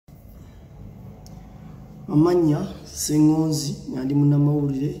Amanya Sengonzi nandi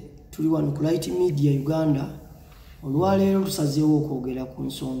munamawulire tuli wano ku Light Media Uganda. Olwaleero tusazeewo okwogera ku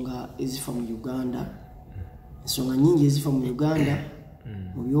nsonga ezifa mu Uganda. Ensonga nyingi ezifa mu Uganda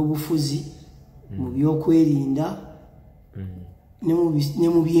mu byobufuzi, mu byokwerinda ne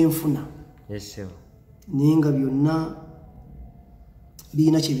mu byenfuna. Yes sir. Nenga byonna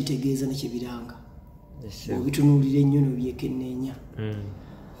birina kye bitegeeza ne kye biranga. Yes sir. Obitunuulira ennyo n'ebyekenneenya.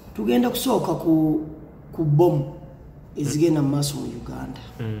 Tugenda kusooka ku bomu ezigenda mu maaso mu Uganda.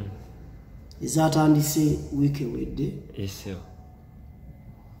 Ezatandise wiiki ewedde. Yes sir.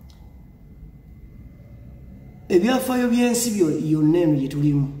 Ebyafaayo by'ensi yonna eno gye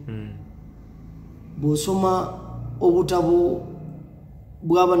tulimu. Bw'osoma obutabo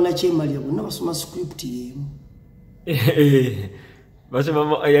bw'abannakyemalira bonna basoma script y'emu.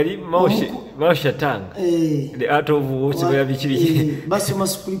 Basoma yali Maosha Tang. The art of whatever bikiri. Basoma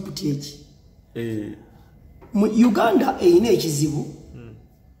script eki. Mu Uganda eyina ekizibu.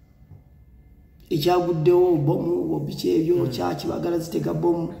 Ekyaguddewo bomu obiki ebyo kyakibagala zitega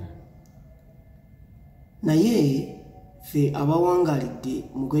bomu. Naye fe abawangalidde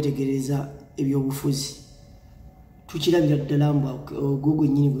mu kwetegereza ebyobufuzi tukirabira ddala mbu ogwo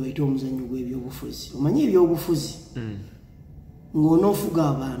nnyini gwe bayita omuzannyo gw'ebyobufuzi. Omanyi ebyobufuzi ng'onoofuga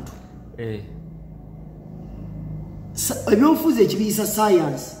abantu. Ebyobufuzi ekibiyisa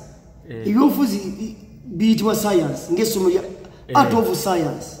science. Ebyobufuzi biyitibwa science ng'essomo lya art of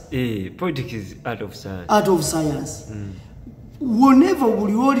science. Politics is art of science. Art of science. Whenever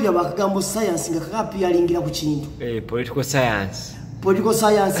buli olira bakagambo science nga kakapiyalingira ku kintu. Political science. Political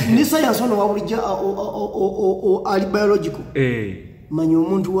science. Ni science ono wa bulijjo ali biological. Manyi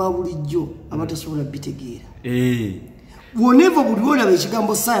omuntu wa bulijjo abatasobola bitegeera. Whenever buli olira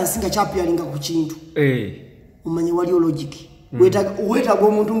ekigambo science nga kyapiyalinga ku kintu. Omanyi wali logic. Wetaga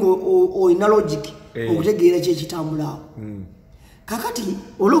omuntu ng'oyina logic okutegeera kyekitambula. Kakati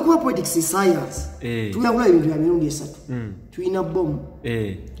olwokuba politics is science tuyagula ebintu bya mirundi esatu. Tuyina bomu,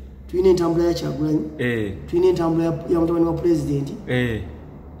 tuyina entambula ya Kyagulanyi, tuyina entambula ya mutabani wa president,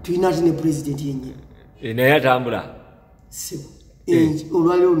 tuyina ate ne president yennyini. Naye atambula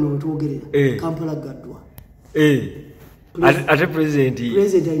olwaleero luno wetwogerera Kampala gaddwa. Ate president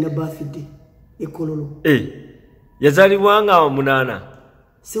alina birthday ekololo. Yazaalibwanga 8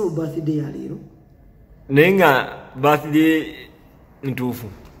 sebo birthday ya leero naye nga birthday ntuufu.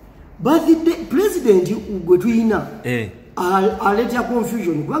 Birthday president gwe tuyina aleetera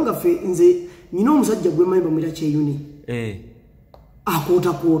confusion kubanga ffe nze nyina omusajja gwe mayimba mwita Kyeyuni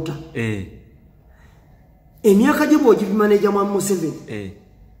akoota emyaka gye bw'ogimaneja mwa Museveni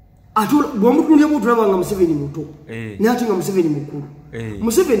ate bw'omutunulya bw'otulaba nga Museveni muto naye ate nga Museveni mukulu.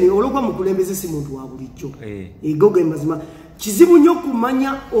 Museveni olwokuba mukulembeze si muntu wa bulijjo ego ge mazima. Kizibu nnyo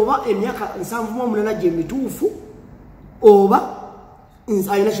kumanya oba emyaka 78 gye mituufu oba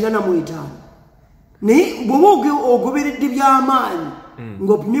ayina 45. Naye bw'oba ogoberedde by'amaanyi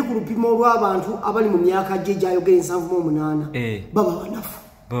ng'opimye ku lupimo olw'abantu abali mu myaka gye gy'ayogera 78 baba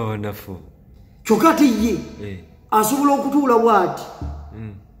banafu. Kyokka ate ye asobola okutuula bw'ati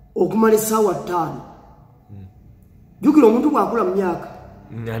okumala essaawa 5. Jjukira omuntu bw'akula mu myaka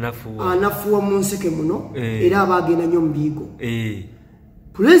anafuwa mu nseke muno era aba agenda nnyo mu biigo.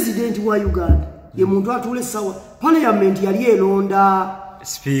 Pulezidenti wa Uganda ye muntu atuula essaawa. Parliament yali elonda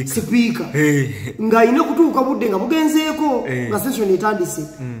sipiika ng'alina kutuuka budde nga bugenzeeko nga session etandise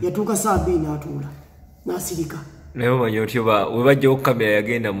yatuuka saa 2 n'atuula n'asirika. Naye omanyi otyo we bajjawo kamera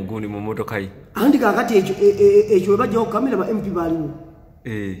yagenda mugundi mu motoka ye. Anti kaakati ekyo we bajjawo kamera ba MP baaliwo.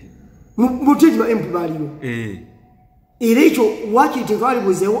 Muteji ba MP baaliwo. Era ekyo wakiyite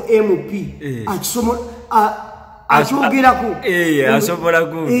twalibuzeewo MP akyogerako.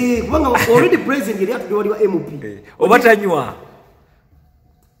 Asobolako. Kubanga already president yali atudde waliwo MP. Oba tanywa.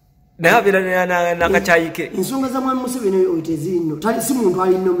 Naye abeera n'akakyayike. Ensonga za mwami Museveni oyo teziino. Si muntu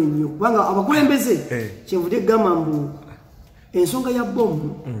ali nnome nnyo. Kubanga abakulembeze kyenvudde egamba mbu ensonga ya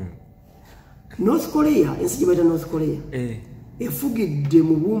bomu North Korea, ensi gye bayita North Korea efugidde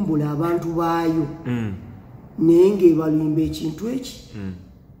mu bumbula abantu baayo naye ng'ebalimba ekintu eki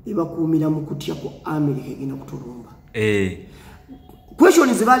ebakuumira mu kutya ku America egenda kutulumba.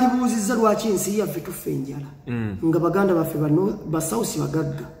 Kweshoni ze baalibuuzizza lwaki ensi yaffe tufa enjala nga baganda baffe basawusi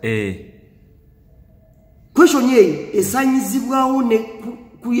bagagga. Kweshoni eyo esanyizibwawo ne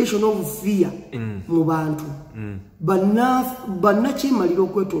creation of fear mu bantu bannakyemalira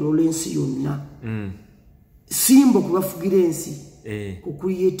okwetoloola ensi yonna simba kubafugira ensi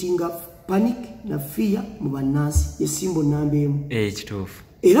kucreatinga panic na fear mu bannansi yesimbo namba emu. Kituufu.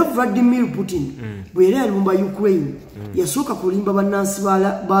 Era Vladimir Putin bwe yali alumba Ukraine yasooka kulimba bannansi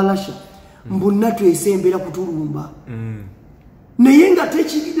ba Russia mbu NATO esembera kutulumba naye nga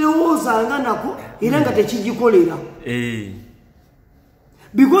tekirowoozanga nako era nga tekigikolera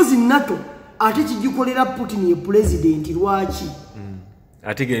because NATO ate kigikolera Putin ye president lwaki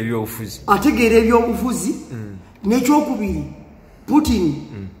ategeera ebyobufuzi n'ekyokubiri Putin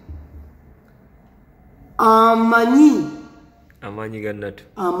amanyi ga NATO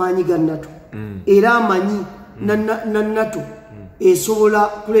era amanyi na NATO esobola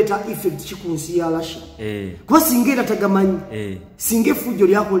kuleeta effect kikunsi ya Russia kuba singa era tagamanyi singa effujjo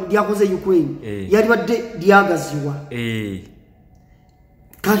lyakoze Ukraine yalibadde lyagaziwa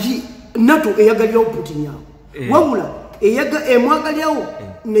kati NATO eyagalyawo Putin yawo wabula emwagalyawo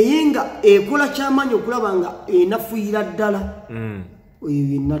naye nga ekola kyamaanyi okulaba nga enafuira ddala oyo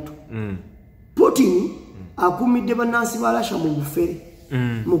ye NATO Putin akumidde bannansi ba Russia mu bufere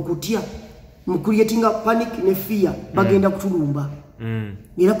mu kutya mu creating panic ne fear bagenda kutulumba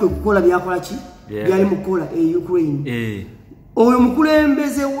era kwe kukola byakola ki byali mukola Ukraine oyo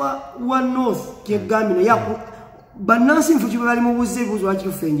mukulembeze wa North kyegamino yako bannansi mfuki bali mu buzibu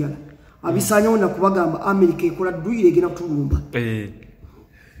wakifenjala abisanyawo na kubagamba America ekola duire egenda kutulumba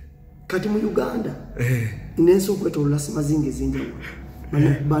kati mu Uganda nenso kwetola simazinga ezenjawo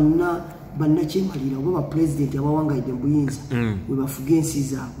banna kyemalira oba president abawangayidde mbuyinza we bafuga ensi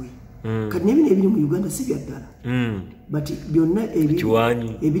zaabwe kati nebino ebiri mu Uganda si byaddala but byonna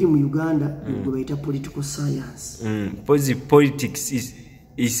ebiri mu Uganda gwe bayita political science politics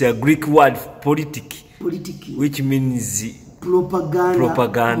is a Greek word politic which means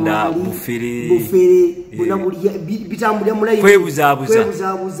propaganda bufere bitambulira mulayi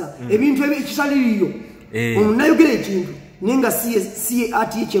kwebuzabuza ebintu ebisaliriyo omunayogera ekintu nenga si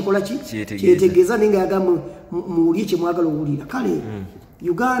ati ekyekola ki kyetegeeza nenga yagamba muwulire kyemwagala owulira kale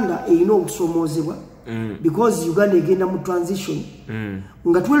Uganda erina okusomoozebwa because Uganda egenda mu transition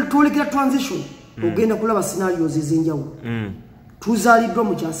nga twolekera transition ogenda kulaba scenarios ezenjawulo tuzaaliddwa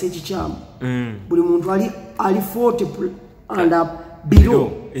mu kyasa ekikyamu buli muntu ali 40 and up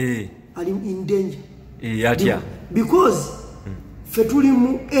below ali in danger because fe tuli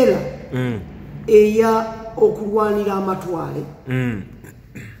mu era eya okulwanira amatwale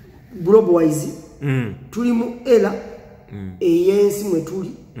globalize tuli mu era eyensi mwe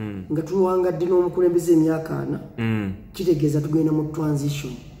tuli nga tuwangadde n'omukulembeze emyaka 4 kitegeeza tugenda mu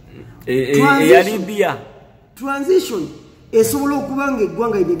transition ya Libya transition esobola okuba nga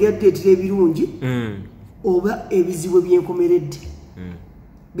eggwanga linegeddetera ebirungi oba ebizibu byenkomeredde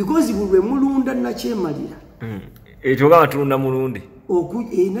because bwe mulunda nakyemalira etoga batunda mulundi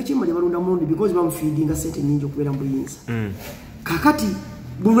nakyemalira balunda mulundi because bamufeedinga sente nyingi okubeera mbuyinza kakati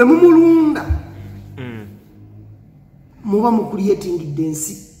bwe mumulunda muba mu creating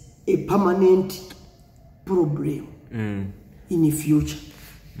densi a permanent problem in the future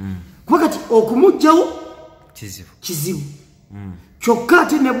kuba kati okumugjawo kizibu kyokka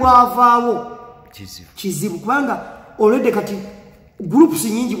ate ne bwavaawo kizibu kubanga already kati groups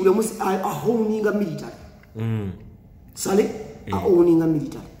nyingi buli omusi ahowninga military sale ahowninga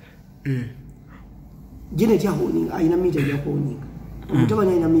military Janet yahowninga ayina military yahowninga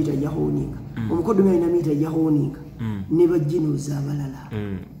omutabani ayina military yahowninga omukoddomi ayina military yahowninga ne bajjinoza abalala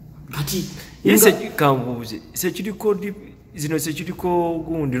kati sekiriko gundi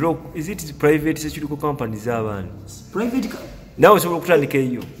is it private sekiriko companies z'abantu private nawe osobola okutandika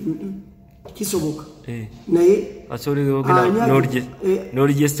eyo kisoboka naye asobola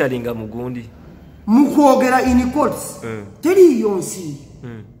n'oregisteringa mu gundi mukwogera in courts teriyo nsi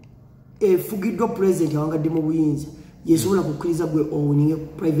efugiddwa president awangadde mu buyinza yesobola kukkiriza gwe owning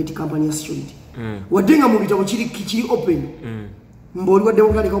private company ya security wadde nga mu bitabo kiri open mboli wa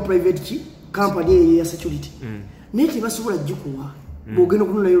democratic or private company ya security naye tebasobola gikuwa bwogenda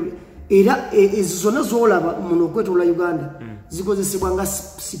okunonayo era ezo zonna zoolaba muno okwetola Uganda zikozesebwa nga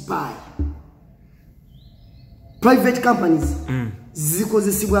spy private companies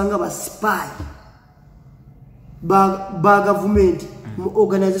zikozesebwa nga ba spy ba government mu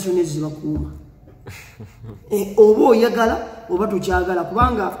organization ezo zibakuuma oba oyagala oba tokyagala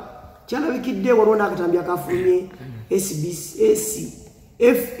kubanga kyalabikidde waliwo n'akatambi akafulumye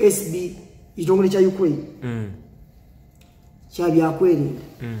FSB ekitongole kya Ukraine kyabyakwerinda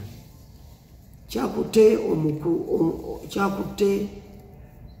kyakutte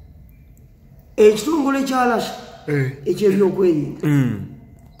ekitongole kya Russia ekyebyokwerinda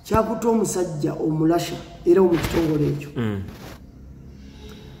kyakutte omusajja omulasha era mu kitongole ekyo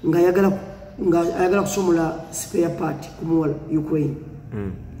nga ayagala kusomola spare part kumuwa Ukraine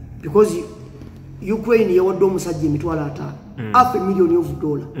because Ukraine yawadde omusajja emitwalo 5 million of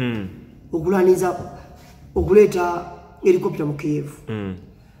 $5 okulaniza okuleeta helicopter mu Kiev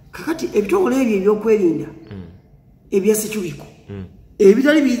kakati ebitongole ebyo ebyokwerinda ebya security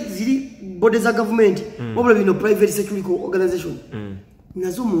ebitali ziri body za government wabula bino private security organization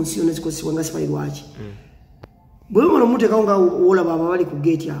nazo munsi yona zikosibwa nga sifairwaki bwe mwana muteka nga wola baba bali ku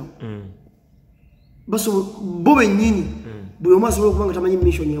gate awo baso bobe nyini bwe omaso okubanga tamanyi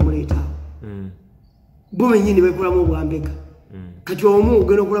mission ya muleta bobe nyini bekola mu bwambeka kati omu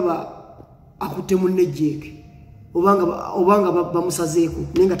ogenda okulaba akutte munne jeke obanga bamusazeeko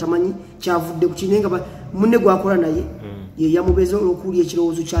nenga tamanyi kyavudde ku kinenga munne gwakola naye ye yamubeza okuli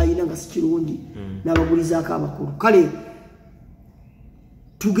ekirowoozo kyayina nga sikirundi n'abagulizaako abakulu kale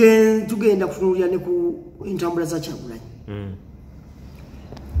tugenda kutunulira ne ku entambula za Kyagulanyi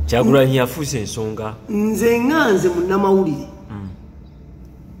Kyagulanyi yafuuse ensonga nze nganze munnamawulire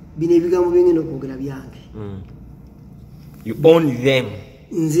bino ebigambo byengenda okwogera byange you own them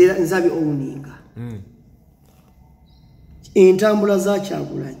nzabi owninga entambula za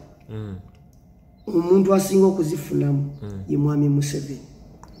Kyagulanyi omuntu asinga okuzifunamu ye mwami Museveni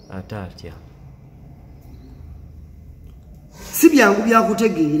atatya si byangu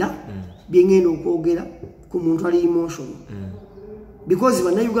byakutegeera byengenda okwogera ku muntu ali emotional because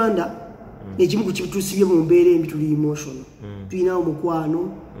bana Uganda ekimu ku kitusibye mu mbeera embi tuli emotional tulina omukwano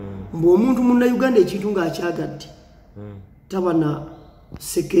mbu omuntu munna Uganda ekintu ng'akyagadde taba na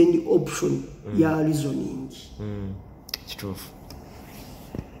second option ya reasoning kituufu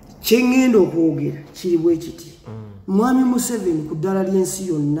kyengenda okwogera kiri bwe kiti mwami Museveni ku ddala ly'ensi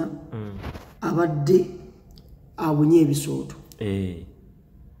yonna abadde abunye ebisooto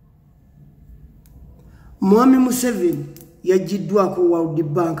mwami Museveni yajiddwako World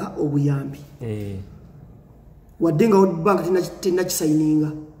Bank obuyambi wadde nga World Bank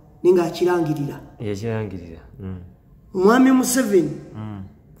tenakisayininga nenga akirangirira mwami Museveni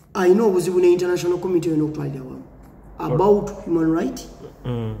alina obuzibu ne International Committee y'okutwalira wamu about human right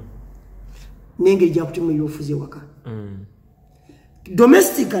n'engeri gyakutema ebyobufuzi ewaka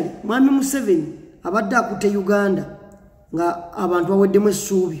domestically mwami Museveni abadde akutte Uganda nga abantu baweddemu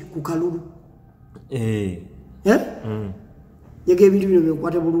essuubi ku kalulu yaga ebintu bino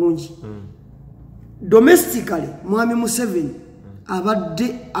byokwate bulungi domestically mwami Museveni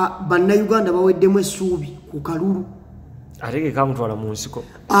abadde bannayuganda baweddemu essuubi ku kalulu ate kamutwala mu nsiko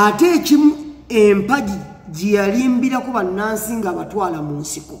ate ekimu empagi gye yalimbirako bannansi nga abatwala mu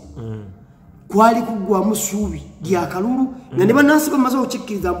nsiko kwali kuggwamu ssuubi lya kalulu nga ne bannansi bamaze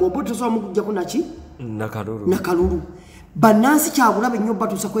okukikkiriza mbu oba tosobola mukuggyako naki nakalulu bannansi kyabulabe nnyo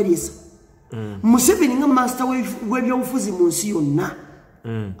batuusa kweryesa Museveni nga master w'ebyobufuzi mu nsi yonna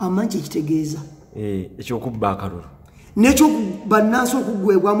amanyi kyekitegeeza ekyokubba akalulu nekyo bannansi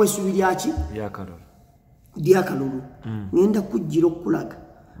okuggwebwamu essuubi lyaki lyakalulu ngenda kujjira okukulaga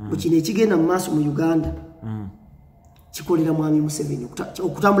mu kino ekigenda mu maaso mu Uganda kikolera mwami Museveni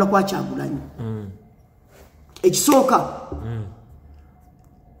okutambula kwa Kyagulanyi ekisooka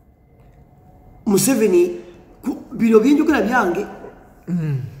Museveni bino byenjogera byange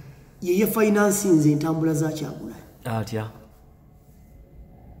yeye finances entambula za Kyagulanyi atya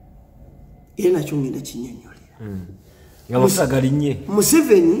era nakyo ngenda kinnyonnyolera nga musagalinye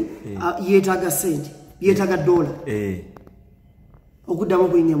Museveni yeetaaga sente yeetaaga dola okuddamu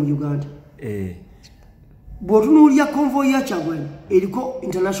okuyingira mu Uganda bw'otunuulira convoy ya Kyagulanyi eriko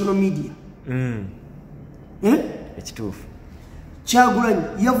international media ekituufu Kyagulanyi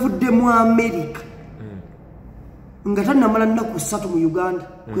yavudde mu America nga tannamala nnaku 3 mu Uganda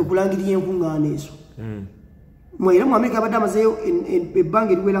kwe kulangirira enkungaana ezo mwera mu America abadde amazeeyo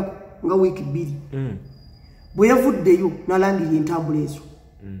ebbanga eriwerako nga wiiki 2 bwe yavuddeyo n'alangirira entambula ezo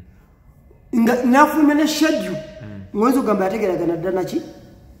nga n'afulumya ne schedule ng'oyinza okugamba yategeragana dda naki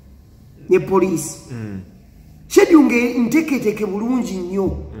ne poliisi schedule ng'enteeketeeke bulungi nnyo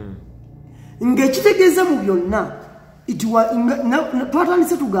ng'ekitegeeza mu byonna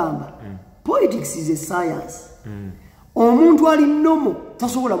twatandise tugamba politics is a science omuntu ali nomo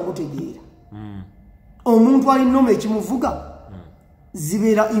tasobola kutegeera omuntu ali nomo ekimuvuga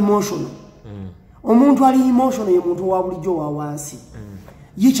zibeera emotional omuntu ali emotional ye muntu wa bulijjo wa wansi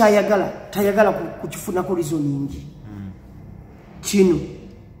yikyayagala tayagala kukifunako reasoning kino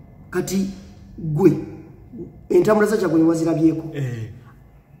kati gwe entambula za Kyagulanyi wazirabyeko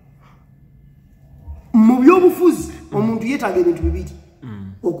mu byobufuzi omuntu yeetaaga ebintu bibiri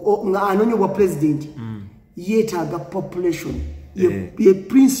nga anoonya obwa president yeetaaga population ye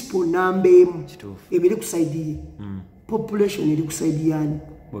principle namba emu ebiri kusaidiye population eri kusaidiyani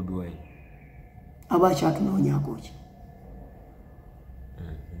Bobiwine abakyatunoonyako ki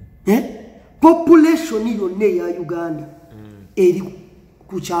population yonna eya Uganda eri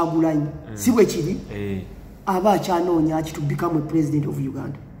ku Kyagulanyi si bwe kiri aba akyanoonya ki to become a president of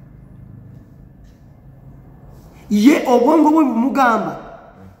Uganda ye obwongo bwe bumugamba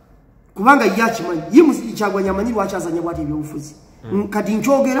kubanga yakimanyi ye Kyagulanyi amanyi lwaki azanya bwati ebyobufuzi kati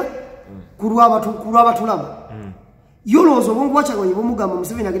nkyogera kulwa batulaba yolooza obwongo bwa Kyagulanyi bumugamba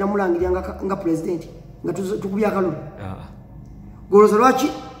Museveni agenda mulangirira nga president nga tukubya akalulu golooza lwaki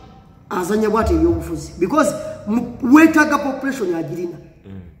azanya bwati ebyobufuzi because wetaaga population yagirina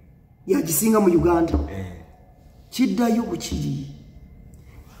yagisinga mu Uganda kiddayo bukiri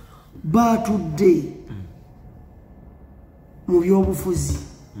batudde mu byobufuzi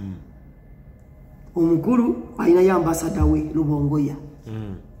omukulu alina ya ambassador we Lubongoya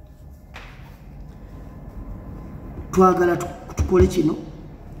twagala tukole kino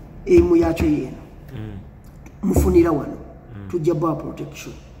emu yakyo yeno mufunira wano tujja ba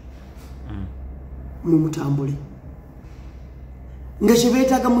protection mumutambule nga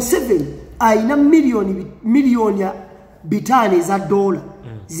kyebetaga Museveni ayina miliyoni bitane za dola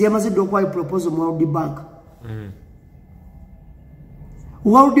ziyamaze dokwayo proposal mu World Bank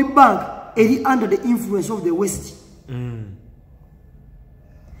World Bank eri under the influence of the West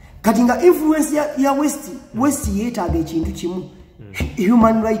kati nga influence ya West yetaaga ekintu kimu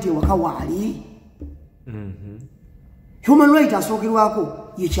human right wakawaali human right asookerwako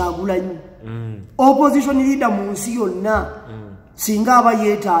ye Kyagulanyi opposition leader mu nsi yonna singa aba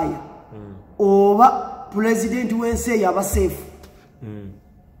yeetaaya oba president w'ensi yaba safe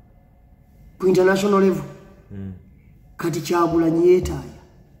ku international level kati Kyagulanyi yeetaaya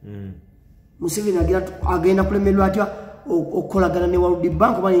Museveni agenda kulemerwa atya okolagana ne World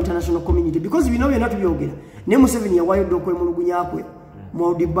Bank oba international community because bino byonna tubyogera ne Museveni yawayo okwemulugunya kwe mu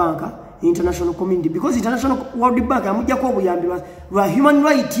World Bank international community because international World Bank amujjako obuyambi lwa human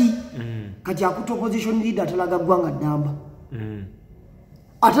right kati akuta opposition leader atalaga gwanga damba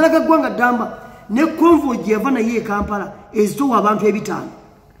atalaga gwanga damba ne convoy yava naye Kampala ezitowa abantu ebitano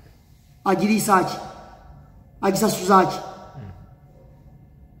agirisaaki agisasuzaaki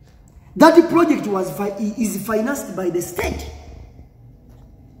that project is financed by the state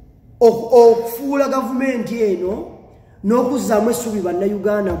okufuula government eno n'okuzaamu essuubi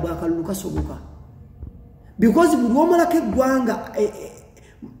bannayuganda bwakalulu kasoboka because buli omalako eggwanga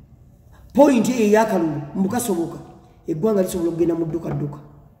point eyakalulu mukasoboka eggwanga lisobola okugenda mu dduka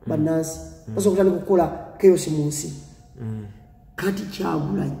bannansi basobola okukola chaos mu nsi kati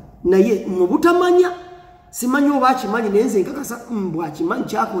Kyagulanyi naye mu butamanya simanyi oba akimanyi naye nze nkakasa bwakimanyi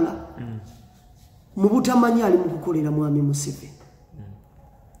kyakola mu butamanya ali mu kukolera mwami Museveni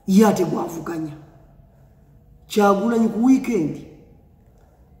ye ate gwavuganya Kyagulanyi ku weekend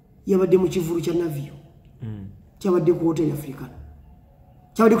yabadde mu kivulu kya Navio kyabadde ku Hotel Africana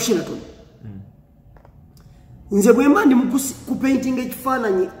kyabadde ku Sheraton nze bwe mba ndi mu kupainting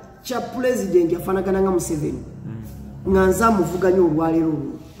ekifaananyi kya president yafaanagana nga Museveni nga nze amuvuganya olwaleero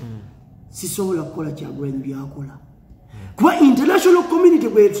luno sisobola kukola Kyagulanyi byakola kuba international community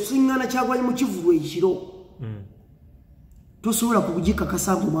bwe tusiŋŋaana Kyagulanyi mu kivulu ekiro tosobola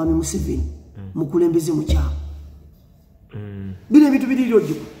kugikakasa nga mwami Museveni mukulembeze mukyama bino ebintu biriro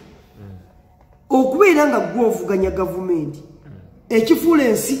jjo okubeera nga gwovuganya gavumenti ekifuula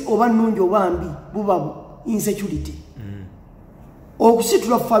ensi oba nnungi oba mbi buba insecurity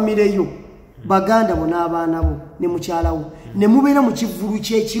okusitula famire yo baganda bo n'abaana bo ne mukyalawo ne mubeera mu kivulu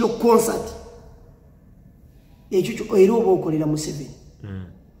kyekiro concert ekyo era oba okolera Museveni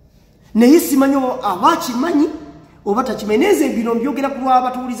naye simanyi abakimanyi oba takimanyi nenze bino mbyogera ku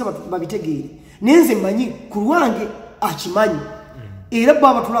lw'abatuuliza babitegeere nenze mmanyi ku lwange akimanyi era bo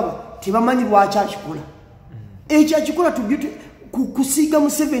abatulaba tebamanyi lwaki akikola ekyo akikola kusiiga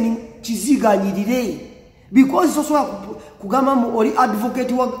Museveni kiziganyirire because sosobola kugamba oli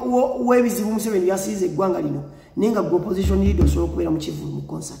advocate w'ebizibu Museveni yasiize eggwanga lino naye nga gwe opposition leader osobola okubeera mu kivulu mu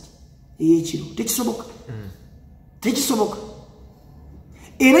concert ey'ekiro tekisoboka tekisoboka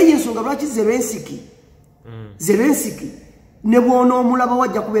era yensonga lwaki Zelensky ne bwona omulaba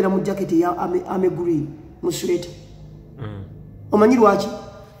wajja kubeera mu jacket ya ame green mu sweater omanyi lwaki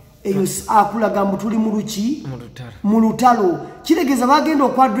eyo akulaga mbu tuli mu luki mu lutalo kiregeza bagenda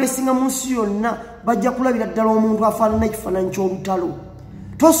okwadressinga mu nsi yonna bajja kulabira ddala omuntu afaanana ekifaananyi ky'olutalo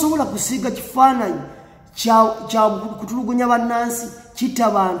tosobola kusiiga kifaananyi kya kutulugunya bannansi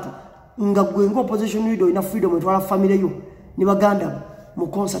kitta bantu nga gwe nga opposition leader olina freedom etwala famire yo ne baganda bo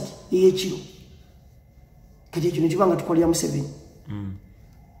mu concert ey'ekiro kati ekyo nekibanga tukolera Museveni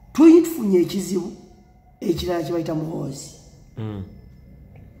tufunye ekizibu ekirala kye bayita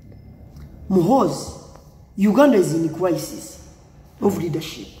Muhoozi Uganda is in crisis of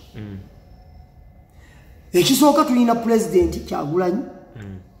leadership ekisooka tulina president Kyagulanyi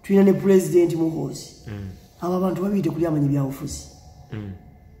tulina ne president Muhoozi abo abantu babiyite kuli amanyi byabufuzi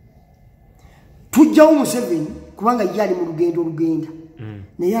tujjawo Museveni kubanga yali mu lugenda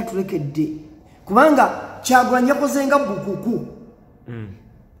naye atulekedde kubanga Kyagulanyi yakozenga bukuku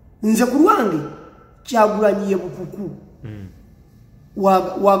nze ku lwange Kyagulanyi ye bukuku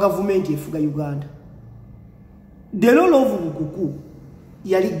wa gavumenti efuga Uganda. The role of bukuku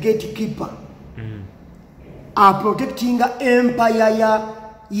yali gatekeeper a protecting empire ya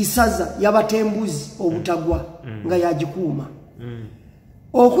Isaza yabatembuzi obutagwa nga yagikuuma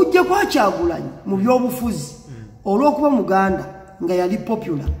okujja kwa Kyagulanyi mu byobufuzi olw'okuba Muganda nga yali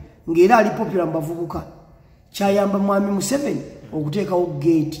popular ng'era ali popular mu bavubuka kyayamba mwami Museveni okuteekawo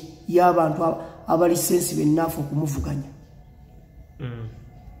gate y'abantu abali sensitive enough okumuvuganya.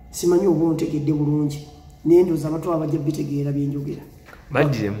 Simanyi oba ontegedde bulungi naye ndowooza abantu abajja bitegeera bye njogera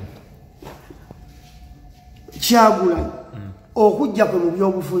baddiremu. Kyagulanyi okujja kwe mu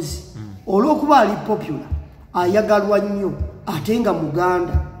byobufuzi olw'okuba ali popular ayagalwa nnyo ate nga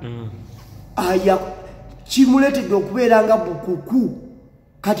Muganda kimuleetedde okubeera nga bukuku.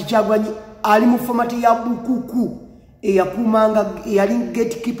 Kati Kyagulanyi ali mu fomati ya bukuku eyakuumanga eyali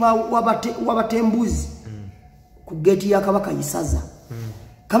gatekeeper w'abatembuzi ku gate ya Kabaka Isaza.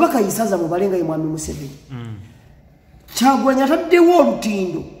 Kabaka Isaza mubalenga ye mwami Museveni. Kyagulanyi ataddewo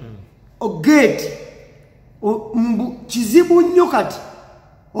olutindo gate kizibu nnyo kati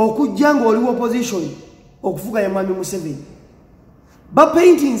okujja ng'oli opposition okufuga ya mwami Museveni. Ba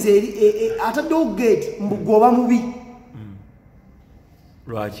paintings ataddewo gate mbugoba mubi.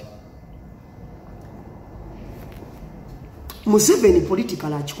 Lwaki? Museveni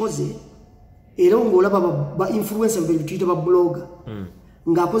political akikoze era ng'olaba ba influencer mbere tuyita ba blogger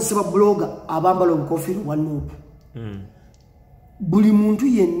ng'akozesa ba blogger abambala obukofiira wanuupu. Buli muntu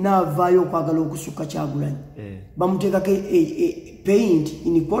yenna avaayo okwagala okusukka Kyagulanyi bamuteekako paint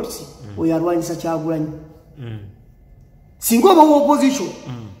in quotes oyo alwanyisa Kyagulanyi. Singa oba wa opposition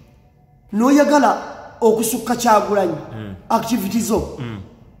n'oyagala okusukka Kyagulanyi activities zo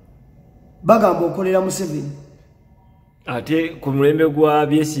bagamba okolera Museveni. Ate ku mulembe gwa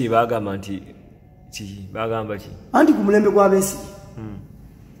Besigye bagamba nti bagamba ki? Anti ku mulembe gwa Besigye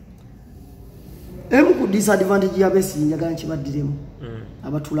emu ku disadvantage ya Besigye njagala nkibaddiremu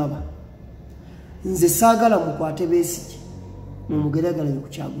abatulaba. Nze saagala mukwate Besigye mumugeragala ku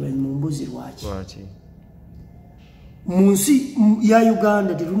Kyagulanyi mu mbuzi lwaki. Mu nsi ya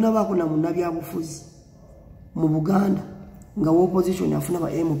Uganda tetunabaako na munnabyabufuzi mu Buganda nga opposition afuna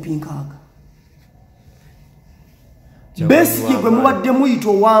ba MP nkaaga. Besigye gwe mubadde muyita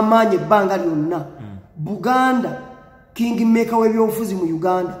ow'amaanyi ebbanga lyonna Buganda king maker w'ebyobufuzi mu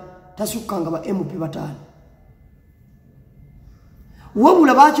Uganda tasukkanga ba MP bataano.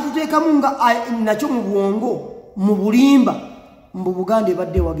 Wabula bakituteekamu nga nakyo mu bwongo mu bulimba mu Buganda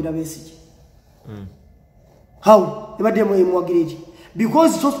ebadde ewagira Besigye. How? Ebadde ewagira eki?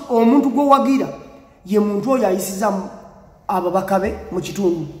 Because omuntu gw'owagira ye muntu oyo ayisiza ababaka be mu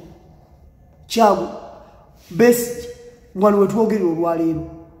kitundu kyago. Besigye wano wetwogera olwaleero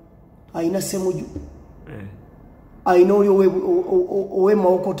ayina Ssemuju ayina oli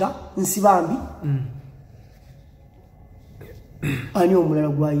ow'emawokota Nsibambi ani omulala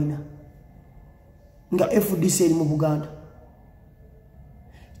gwayina nga FDC eri mu Buganda.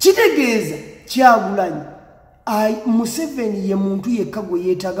 Kitegeeza Kyagulanyi Museveni ye muntu yekka gwe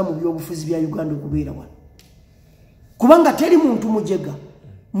yeetaaga mu byobufuzi bya Uganda okubeera wano kubanga teri muntu mujega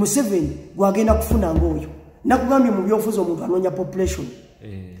Museveni gwagenda kufuna ng'oyo. Nakugambye mu byobufuzi omuntu anoonya population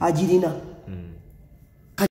agirina.